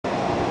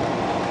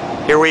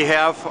Here we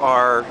have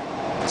our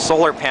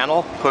solar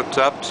panel hooked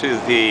up to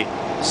the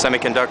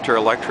semiconductor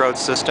electrode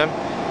system.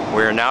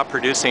 We are now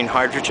producing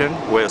hydrogen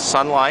with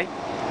sunlight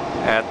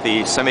at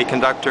the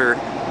semiconductor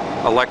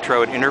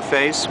electrode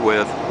interface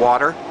with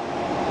water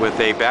with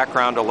a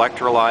background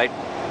electrolyte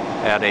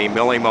at a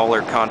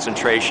millimolar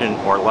concentration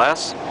or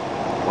less.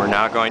 We're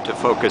now going to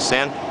focus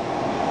in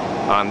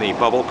on the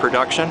bubble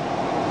production.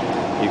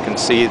 You can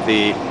see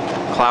the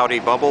cloudy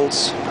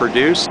bubbles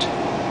produced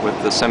with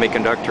the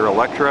semiconductor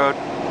electrode.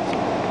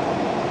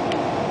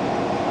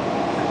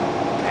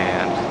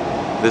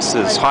 And this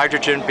is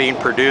hydrogen being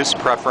produced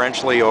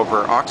preferentially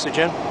over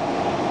oxygen.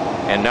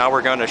 And now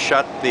we're going to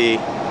shut the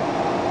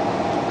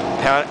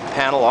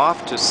panel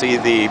off to see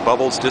the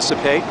bubbles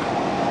dissipate.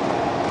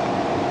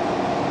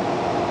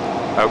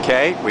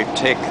 Okay, we've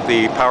taken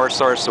the power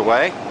source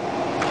away,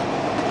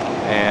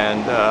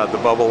 and the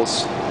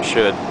bubbles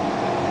should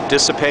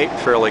dissipate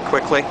fairly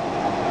quickly,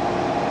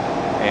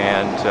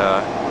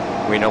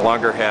 and we no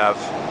longer have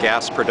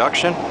gas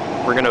production.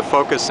 We're going to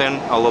focus in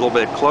a little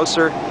bit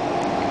closer,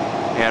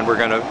 and we're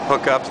going to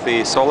hook up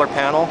the solar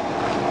panel.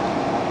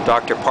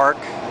 Dr. Park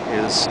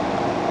is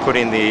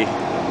putting the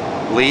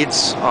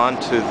leads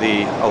onto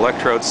the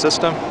electrode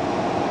system,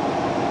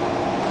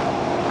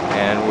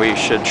 and we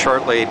should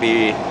shortly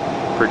be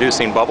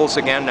producing bubbles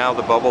again. Now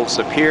the bubbles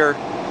appear,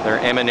 they're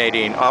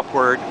emanating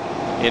upward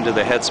into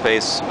the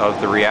headspace of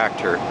the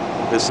reactor.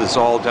 This is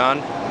all done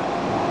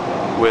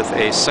with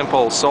a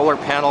simple solar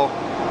panel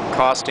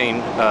costing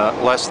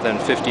less than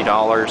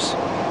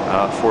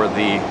 $50 for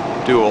the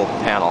dual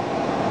panel.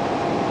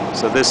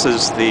 So this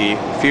is the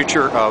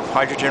future of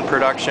hydrogen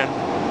production.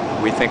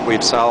 We think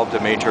we've solved a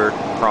major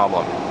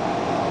problem.